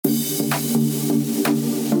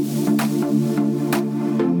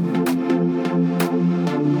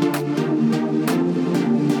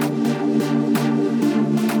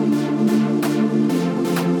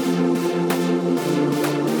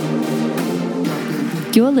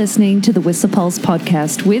You're listening to the Whistler Pulse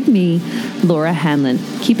podcast with me, Laura Hanlon,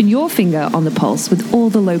 keeping your finger on the pulse with all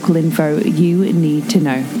the local info you need to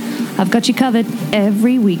know. I've got you covered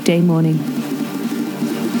every weekday morning.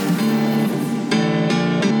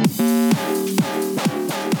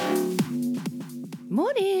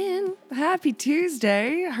 Morning. Happy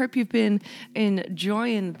Tuesday. Hope you've been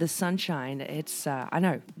enjoying the sunshine. It's, I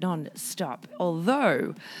know, non-stop.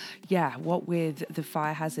 Although, what with the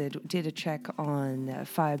fire hazard, did a check on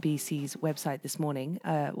Fire BC's website this morning,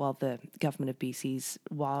 the Government of BC's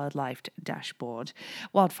wildfire dashboard.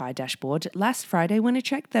 Last Friday when I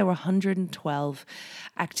checked, there were 112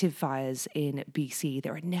 active fires in BC.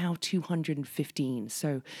 There are now 215.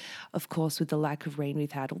 So, of course, with the lack of rain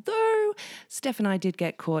we've had, although Steph and I did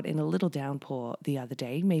get caught in a little downpour the other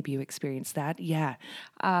day. Maybe you experienced that.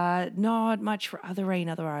 Not much for other rain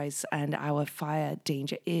otherwise, and our fire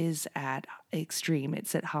danger is at extreme.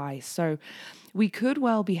 It's at high. So we could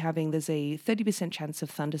well be there's a 30% chance of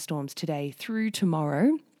thunderstorms today through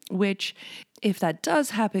tomorrow, which, if that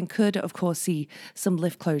does happen, could, of course, see some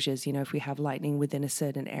lift closures, if we have lightning within a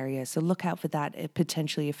certain area. So look out for that,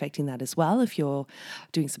 potentially affecting that as well if you're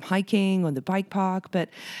doing some hiking on the bike park. But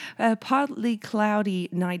partly cloudy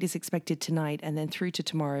night is expected tonight, and then through to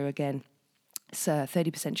tomorrow again. It's a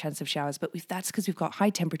 30% chance of showers, but that's because we've got high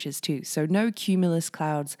temperatures too. So no cumulus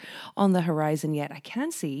clouds on the horizon yet. I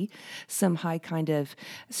can see some high kind of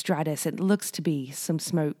stratus. It looks to be some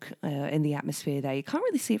smoke in the atmosphere there. You can't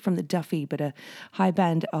really see it from the Duffy, but a high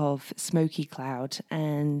band of smoky cloud.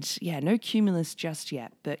 And no cumulus just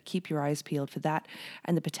yet, but keep your eyes peeled for that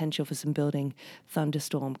and the potential for some building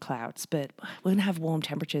thunderstorm clouds. But we're going to have warm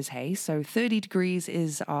temperatures, hey? So 30 degrees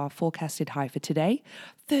is our forecasted high for today,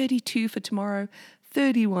 32 for tomorrow,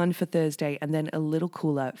 31 for Thursday, and then a little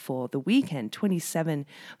cooler for the weekend. 27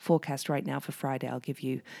 forecast right now for Friday. I'll give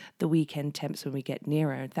you the weekend temps when we get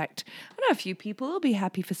nearer. In fact, I know a few people will be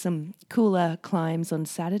happy for some cooler climbs on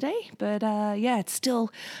Saturday, but it's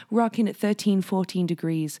still rocking at 13, 14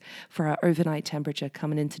 degrees for our overnight temperature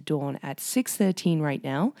coming into dawn at 6:13 right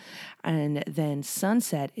now, and then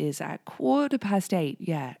sunset is at 8:15,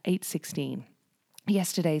 8:16.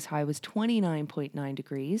 Yesterday's high was 29.9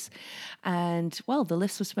 degrees. And, the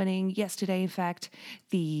lifts were spinning yesterday. In fact,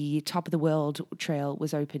 the Top of the World trail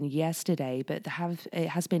was open yesterday, but it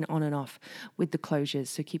has been on and off with the closures.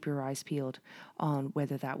 So keep your eyes peeled on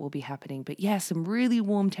whether that will be happening. But, some really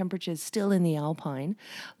warm temperatures still in the Alpine.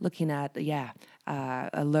 Looking at,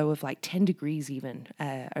 a low of like 10 degrees even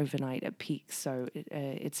overnight at peak. So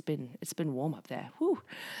it's been warm up there. Whew.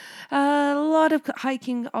 A lot of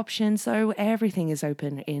hiking options. So everything is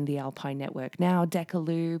open in the Alpine network now. Deca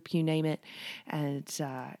Loop, you name it. And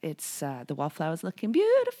it's the wildflowers looking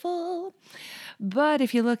beautiful. But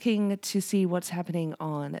if you're looking to see what's happening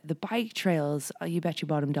on the bike trails, you bet your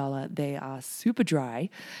bottom dollar they are super dry.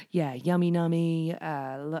 Yummy nummy,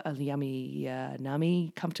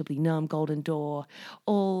 nummy, comfortably numb, Golden Door,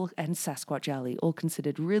 and Sasquatch Alley, all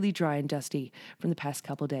considered really dry and dusty from the past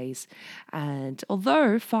couple of days. And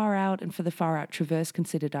although far out and for the far out traverse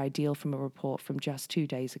considered ideal from a report from just 2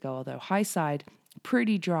 days ago, although high side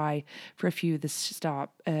pretty dry for a few of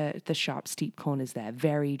the sharp steep corners there,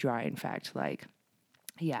 very dry in fact,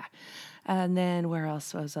 And then where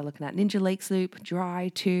else was I looking at? Ninja Lakes Loop, dry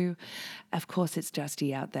too. Of course, it's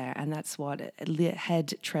dusty out there. And that's what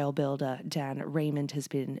head trail builder Dan Raymond has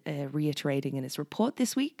been reiterating in his report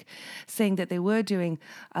this week, saying that they were doing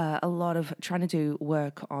a lot of trying to do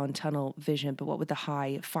work on tunnel vision, but what with the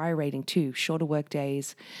high fire rating too, shorter work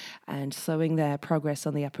days and slowing their progress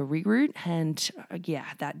on the upper reroute. And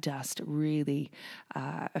that dust really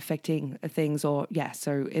affecting things so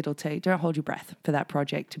it'll take, don't hold your breath for that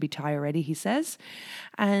project to be tire ready, he says.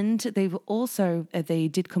 And they've also, they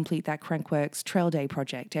did complete that Crankworks Trail Day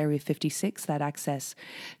project, Area 56, that access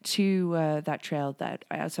to that trail that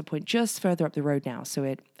at some point just further up the road now. So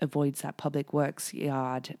it avoids that public works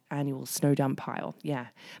yard annual snow dump pile.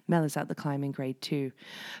 Mellows out the climbing grade too.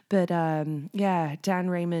 But Dan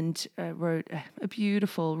Raymond wrote a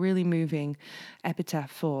beautiful, really moving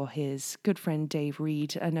epitaph for his good friend Dave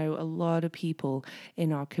Reed. I know a lot of people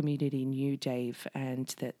in our community knew Dave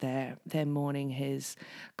and that they're mourning his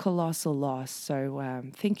colossal loss. So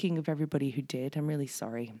thinking of everybody who did, I'm really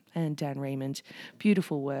sorry. And Dan Raymond,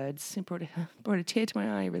 beautiful words. It brought a tear to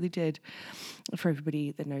my eye, it really did, for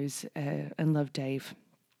everybody that knows and love Dave.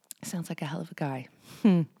 Sounds like a hell of a guy.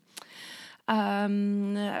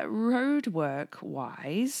 Road work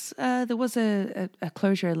wise, there was a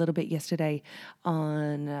closure a little bit yesterday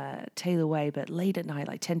on Taylor Way, but late at night,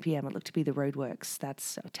 like 10 p.m., it looked to be the roadworks.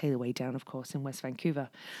 That's Taylor Way down, of course, in West Vancouver.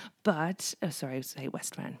 But, sorry, I was say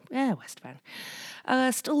West Van. Yeah, West Van.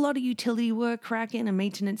 Still a lot of utility work cracking and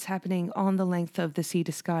maintenance happening on the length of the Sea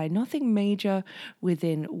to Sky. Nothing major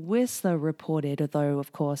within Whistler reported, although,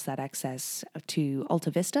 of course, that access to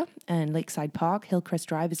Alta Vista and Lakeside Park, Hillcrest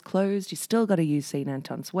Drive is closed. You still got to use St.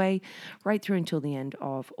 Anton's Way right through until the end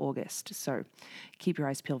of August. So keep your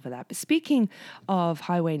eyes peeled for that. But speaking of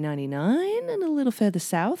Highway 99 and a little further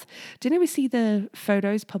south, didn't we see the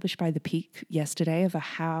photos published by The Peak yesterday of a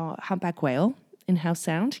humpback whale in Howe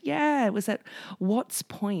Sound? Yeah, it was at Watts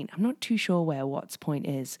Point. I'm not too sure where Watts Point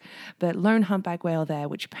is, but lone humpback whale there,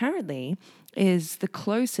 which apparently is the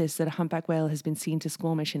closest that a humpback whale has been seen to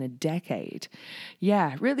Squamish in a decade.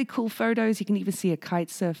 Yeah, really cool photos. You can even see a kite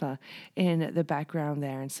surfer in the background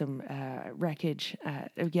there and some wreckage.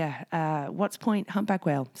 Watts Point humpback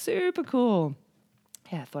whale. Super cool.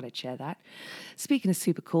 Yeah, I thought I'd share that. Speaking of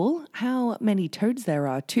super cool, how many toads there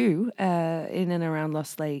are too in and around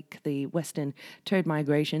Lost Lake, the western toad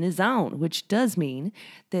migration is on, which does mean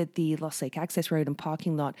that the Lost Lake access road and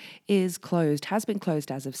parking lot is closed, has been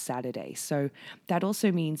closed as of Saturday. So that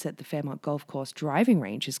also means that the Fairmont Golf Course driving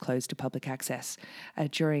range is closed to public access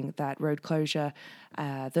during that road closure.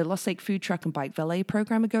 The Lost Lake food truck and bike valet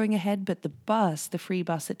program are going ahead, but the free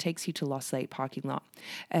bus that takes you to Lost Lake parking lot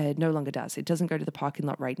no longer does. It doesn't go to the parking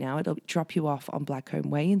lot right now. It'll drop you off on Blackcomb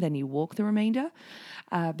Way and then you walk the remainder.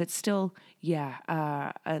 But still, quite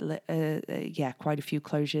a few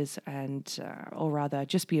closures, and or rather,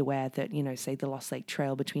 just be aware that, say the Lost Lake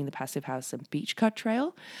Trail between the Passive House and Beachcut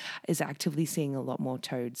Trail is actively seeing a lot more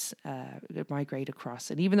toads migrate across.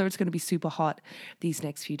 And even though it's going to be super hot these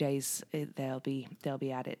next few days, they'll be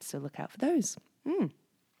at it. So look out for those.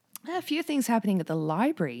 A few things happening at the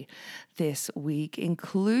library this week,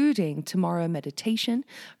 including tomorrow meditation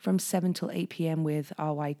from 7 till 8 p.m. with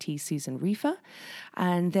RYT Susan Reefer.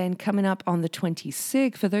 And then coming up on the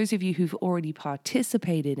 26th, for those of you who've already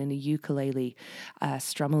participated in a ukulele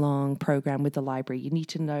strum-along program with the library, you need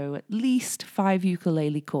to know at least 5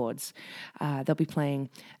 ukulele chords. They'll be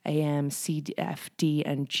playing AM, C, F, D,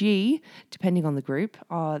 and G, depending on the group,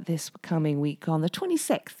 this coming week on the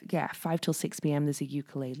 26th. Yeah, 5 till 6 p.m. there's a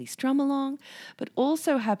ukulele strum along. But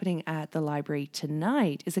also happening at the library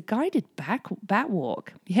tonight is a guided bat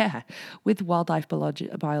walk. Yeah, with wildlife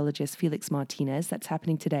biologist Felix Martinez. That's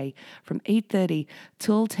happening today from 8:30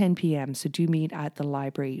 till 10 p.m. So do meet at the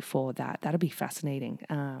library for that. That'll be fascinating.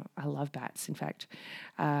 I love bats, in fact.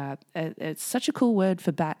 It's such a cool word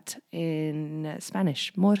for bat in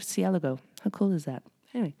Spanish. Murciélago. How cool is that?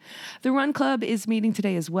 Anyway, the Run Club is meeting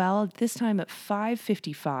today as well, this time at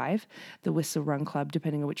 5:55, the Whistler Run Club,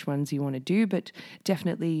 depending on which ones you want to do, but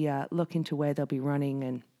definitely look into where they'll be running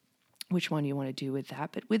and which one you want to do with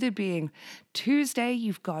that. But with it being Tuesday,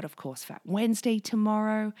 you've got, of course, Fat Wednesday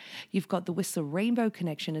tomorrow. You've got the Whistler Rainbow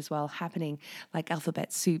Connection as well happening, like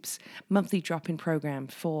Alphabet Soup's monthly drop-in program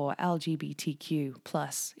for LGBTQ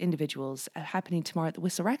plus individuals happening tomorrow at the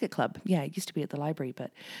Whistler Racket Club. Yeah, it used to be at the library,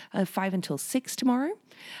 but 5 until 6 tomorrow.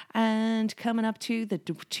 And coming up to the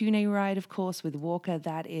Tune ride, of course, with Walker,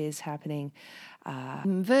 that is happening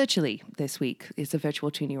virtually this week. It's a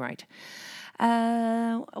virtual Tune ride.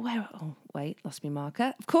 Lost my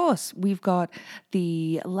marker. Of course, we've got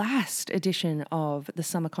the last edition of the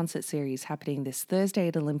Summer Concert Series happening this Thursday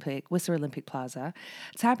at Whistler Olympic Plaza.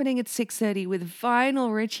 It's happening at 6:30 with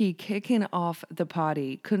Vinyl Ritchie kicking off the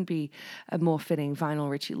party. Couldn't be more fitting. Vinyl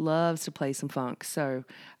Ritchie loves to play some funk, so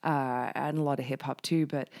and a lot of hip hop too.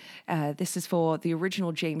 But this is for the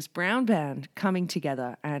original James Brown Band coming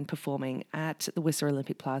together and performing at the Whistler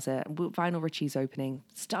Olympic Plaza. Vinyl Ritchie's opening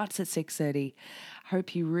starts at 6:30.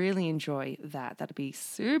 Hope you really enjoy that. That'll be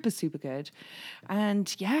super, super good.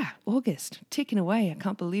 And yeah, August, ticking away. I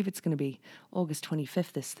can't believe it's going to be August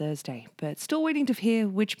 25th this Thursday. But still waiting to hear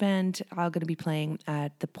which band are going to be playing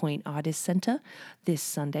at the Point Artist Centre this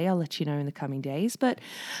Sunday. I'll let you know in the coming days. But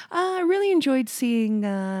I really enjoyed seeing,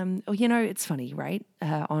 it's funny, right?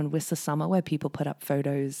 On Whistler Summer, where people put up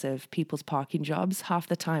photos of people's parking jobs. Half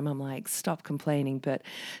the time I'm like, stop complaining. But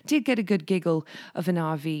did get a good giggle of an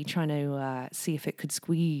RV trying to see if it could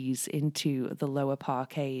squeeze into the lower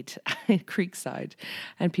parkade Creekside.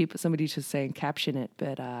 And somebody was saying caption it.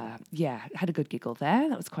 But had a good giggle there.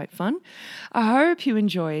 That was quite fun. I hope you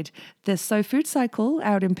enjoyed the So Food Cycle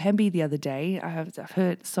out in Pemby the other day. I've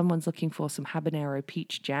heard someone's looking for some habanero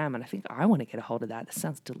peach jam, and I think I want to get a hold of that. That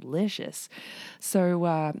sounds delicious.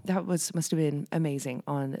 So that must have been amazing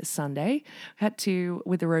on Sunday. Had to,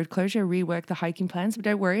 with the road closure, rework the hiking plans, but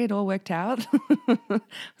don't worry, it all worked out.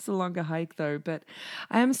 It's a longer hike though, but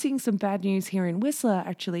I am seeing some bad news here in Whistler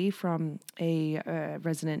actually from a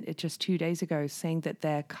resident just 2 days ago saying that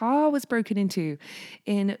their car was broken into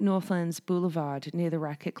in Northlands Boulevard near the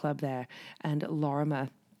racket club there and Lorimer.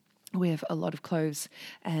 We have a lot of clothes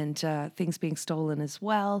and things being stolen as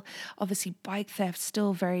well. Obviously, bike theft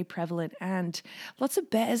still very prevalent and lots of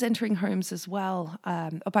bears entering homes as well.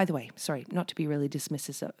 By the way, sorry, not to be really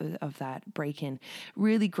dismissive of that break-in.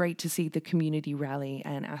 Really great to see the community rally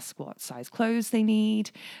and ask what size clothes they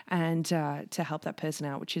need and to help that person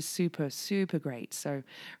out, which is super, super great. So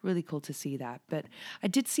really cool to see that. But I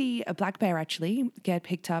did see a black bear actually get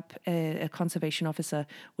picked up, a conservation officer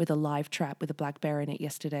with a live trap with a black bear in it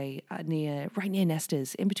yesterday. Right near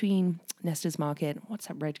Nesta's, in between Nesta's Market. What's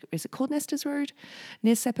that road? Is it called Nesta's Road?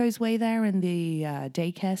 Near Seppo's Way there in the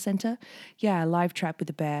daycare centre. Yeah, a live trap with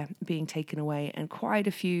the bear being taken away and quite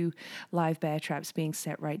a few live bear traps being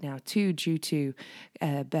set right now too due to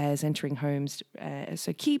bears entering homes.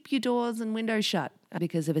 So keep your doors and windows shut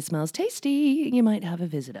because if it smells tasty, you might have a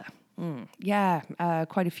visitor.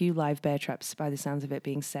 Quite a few live bear traps by the sounds of it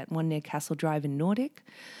being set. One near Castle Drive in Nordic.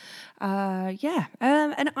 An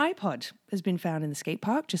iPod has been found in the skate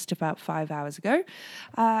park just about 5 hours ago.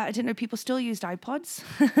 I didn't know people still used iPods.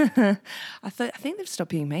 I think they've stopped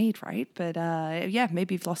being made, right? But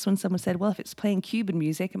maybe you've lost one. Someone said, well, if it's playing Cuban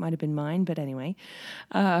music, it might have been mine. But anyway,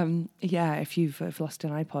 if you've lost an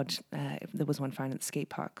iPod, if there was one found at the skate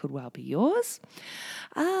park, could well be yours.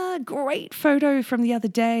 Great photo from the other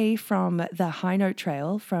day from the High Note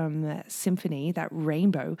Trail from Symphony, that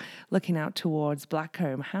rainbow looking out towards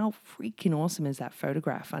Blackcomb. How freaking awesome is that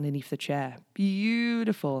photograph underneath the chair?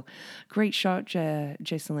 Beautiful. Great shot,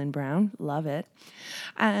 Jason Lynn Brown. Love it.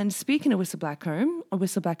 And speaking of Whistle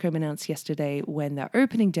Blackcomb announced yesterday when their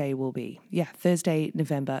opening day will be. Yeah, Thursday,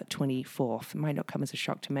 November 24th. It might not come as a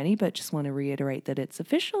shock to many, but just want to reiterate that it's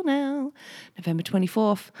official now. November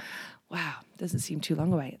 24th. Wow, doesn't seem too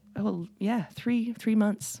long away. Oh, yeah, 3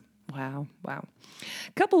 months. Wow.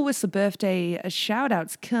 Couple Whistler birthday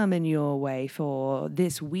shout-outs coming your way for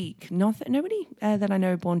this week. Nobody that I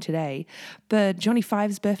know born today, but Johnny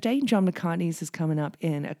Five's birthday, John McCartney's, is coming up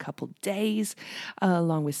in a couple days,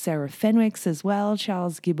 along with Sarah Fenwick's as well.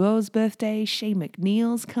 Charles Gibault's birthday, Shay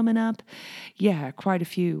McNeil's coming up. Yeah, quite a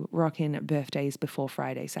few rockin' birthdays before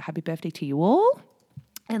Friday, so happy birthday to you all.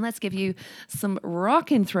 And let's give you some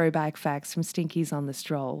rockin' throwback facts from Stinkies on the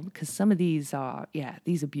Stroll, because some of these are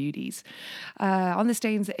beauties. On this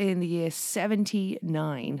day in the year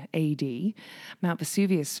 79 AD, Mount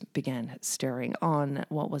Vesuvius began stirring on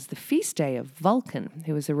what was the feast day of Vulcan,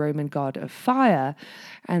 who was a Roman god of fire.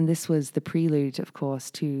 And this was the prelude, of course,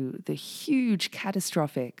 to the huge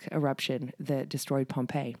catastrophic eruption that destroyed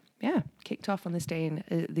Pompeii. Yeah, kicked off on this day in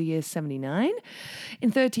the year 79. In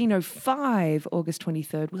 1305, August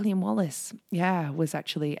 23rd, William Wallace, was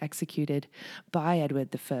actually executed by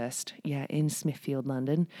Edward I, in Smithfield,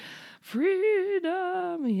 London.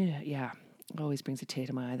 Freedom, always brings a tear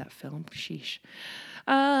to my eye, that film. Sheesh.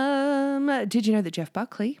 Did you know that Jeff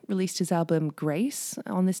Buckley released his album Grace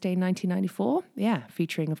on this day in 1994? Yeah,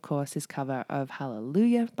 featuring, of course, his cover of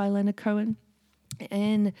Hallelujah by Leonard Cohen.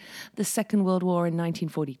 In the Second World War in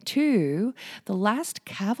 1942, the last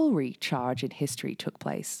cavalry charge in history took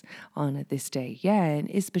place on this day. In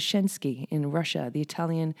Izbeshensky in Russia, the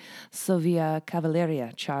Italian Sovia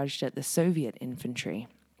Cavalleria charged at the Soviet infantry.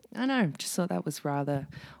 I know, just thought that was rather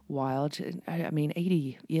wild.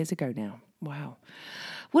 80 years ago now. Wow.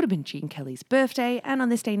 Would have been Gene Kelly's birthday. And on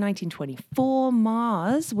this day, 1924,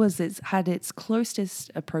 Mars had its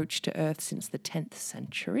closest approach to Earth since the 10th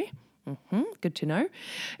century. Good to know.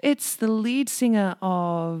 It's the lead singer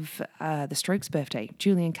of The Strokes' birthday,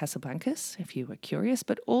 Julian Casablancas, if you were curious,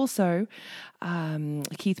 but also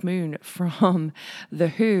Keith Moon from The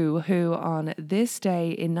Who on this day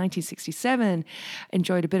in 1967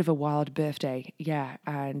 enjoyed a bit of a wild birthday,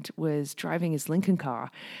 and was driving his Lincoln car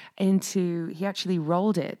he actually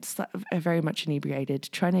rolled it, very much inebriated,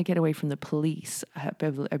 trying to get away from the police, I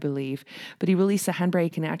believe, but he released the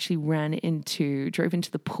handbrake and actually drove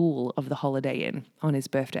into the pool of the Holiday Inn on his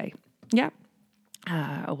birthday. Yeah.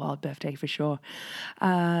 A wild birthday for sure.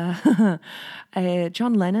 John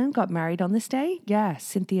Lennon got married on this day. Yeah,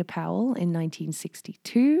 Cynthia Powell in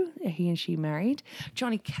 1962. He and she married.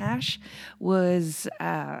 Johnny Cash was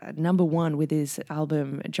number one with his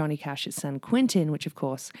album Johnny Cash at San Quentin, which of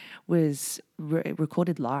course was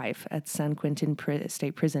recorded live at San Quentin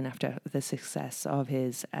State Prison after the success of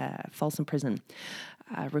his Folsom Prison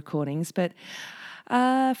recordings. But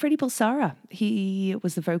Freddie Balsara, he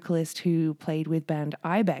was the vocalist who played with band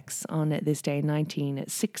Ibex on this day in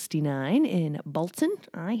 1969 in Bolton,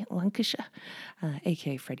 Lancashire,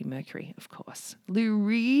 aka Freddie Mercury, of course. Lou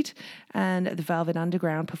Reed and the Velvet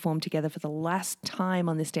Underground performed together for the last time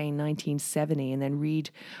on this day in 1970, and then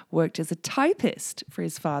Reed worked as a typist for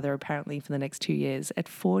his father, apparently for the next 2 years, at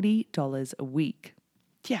 $40 a week.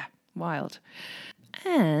 Yeah, wild.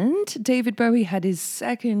 And David Bowie had his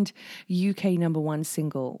second UK number one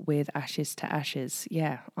single with Ashes to Ashes.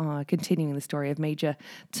 Yeah, continuing the story of Major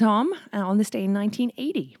Tom on this day in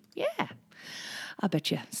 1980. Yeah. I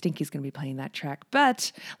bet you Stinky's going to be playing that track.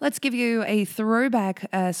 But let's give you a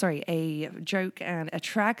a joke and a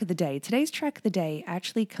track of the day. Today's track of the day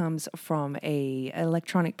actually comes from a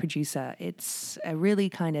electronic producer. It's a really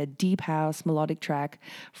kind of deep house melodic track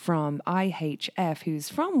from IHF, who's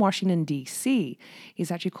from Washington, D.C.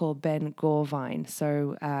 He's actually called Ben Gorvine.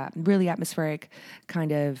 So really atmospheric,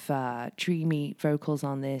 kind of dreamy vocals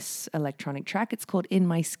on this electronic track. It's called In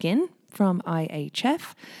My Skin, from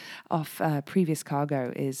IHF. Off Previous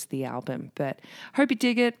Cargo is the album. But hope you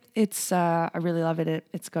dig it. I really love it.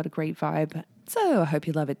 It's got a great vibe. So I hope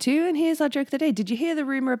you love it too. And here's our joke of the day. Did you hear the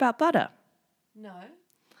rumor about butter? No.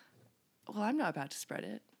 Well, I'm not about to spread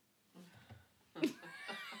it.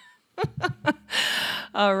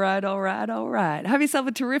 All right. Have yourself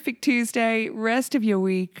a terrific Tuesday. Rest of your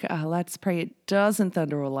week. Let's pray it doesn't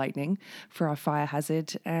thunder or lightning for our fire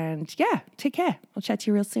hazard. And yeah, take care. I'll chat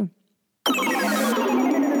to you real soon.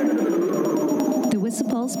 The Whistle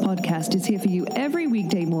Pulse podcast is here for you every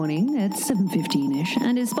weekday morning at 7:15ish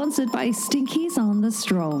and is sponsored by Stinkies on the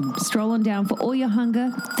Stroll. Stroll on down for all your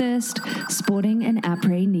hunger, thirst, sporting and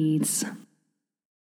après needs.